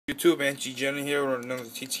YouTube? Angie Jenny here with another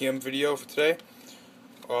TTM video for today.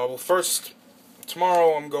 Well, first,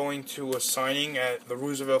 tomorrow I'm going to a signing at the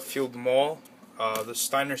Roosevelt Field Mall, the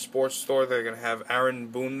Steiner Sports Store. They're going to have Aaron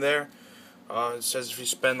Boone there. It says if you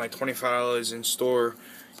spend like $25 in store,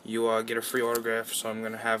 you get a free autograph. So I'm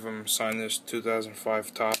going to have him sign this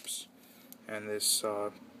 2005 Topps and this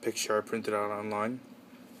picture I printed out online.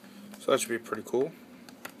 So that should be pretty cool.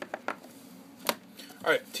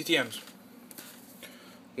 Alright, TTMs.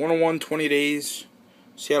 101, 20 days,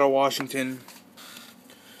 Seattle, Washington.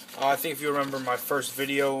 I think if you remember my first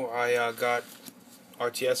video, I got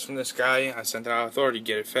RTS from this guy. I sent it out. I thought he'd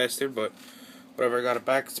get it faster, but whatever, I got it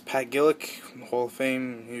back. It's Pat Gillick from the Hall of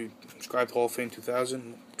Fame. He subscribed to Hall of Fame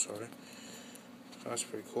 2000. Sorry. That's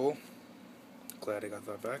pretty cool. Glad I got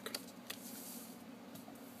that back.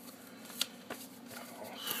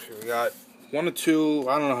 Here we got 1 or 2.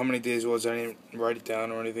 I don't know how many days it was. I didn't write it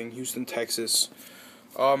down or anything. Houston, Texas.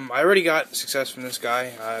 I already got success from this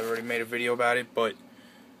guy. I already made a video about it, but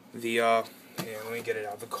yeah, let me get it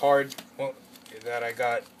out. The card, well, that I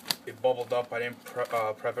got, it bubbled up. I didn't prep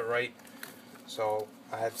it right, so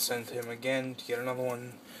I had to send to him again to get another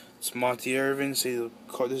one. It's Monty Irvin. See the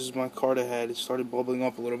card. This is my card I had. It started bubbling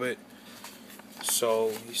up a little bit.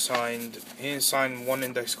 So he didn't sign one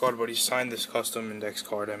index card, but he signed this custom index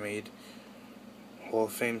card I made. Hall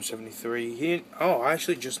of Fame 73. He didn't. Oh, I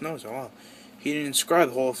actually just noticed. Oh, wow. He didn't inscribe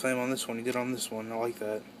the Hall of Fame on this one. He did on this one. I like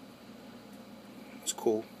that. It's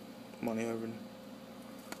cool. Money Irvin.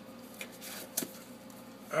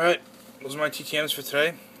 Alright. Those are my TTMs for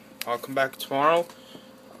today. I'll come back tomorrow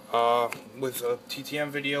with a TTM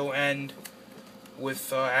video and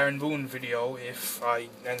with Aaron Boone video if I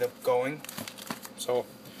end up going. So,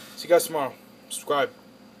 see you guys tomorrow. Subscribe.